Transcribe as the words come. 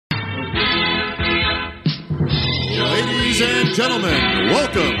Ladies and gentlemen,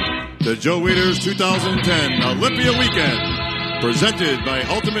 welcome to Joe Weider's 2010 Olympia Weekend, presented by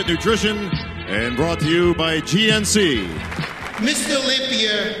Ultimate Nutrition and brought to you by GNC. Mr.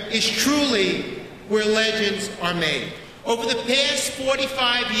 Olympia is truly where legends are made. Over the past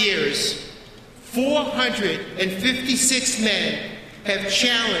 45 years, 456 men have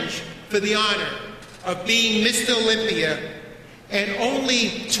challenged for the honor of being Mr. Olympia, and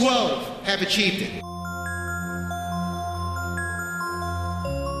only 12 have achieved it.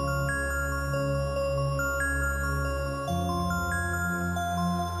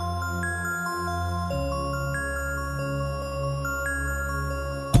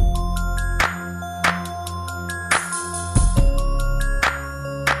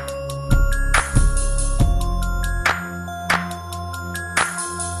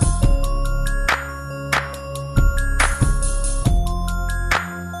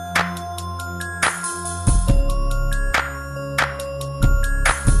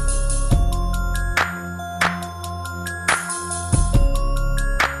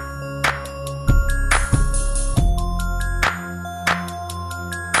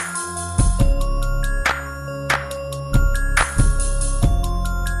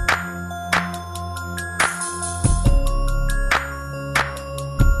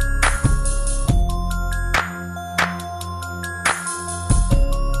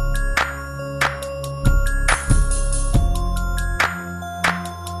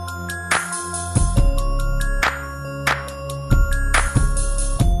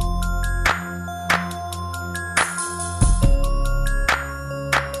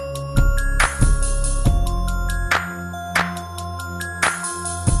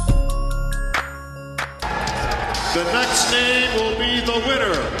 The next name will be the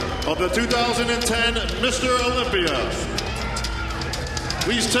winner of the 2010 Mr. Olympia.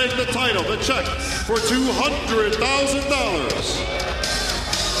 Please take the title, the check, for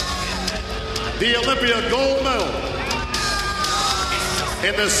 $200,000. The Olympia gold medal,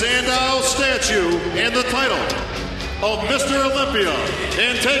 and the Sandow statue and the title of Mr. Olympia.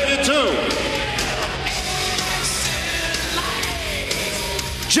 And take it to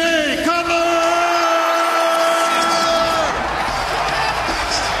Jay Cutler!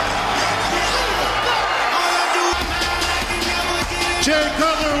 Jay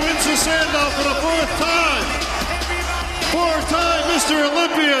Cutler wins the Sandow for the fourth time. Four-time Mr.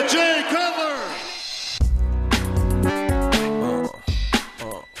 Olympia, Jay Cutler.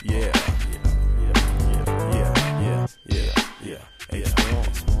 Yeah. Hey,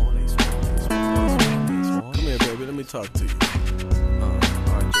 come here, baby. Let me talk to you.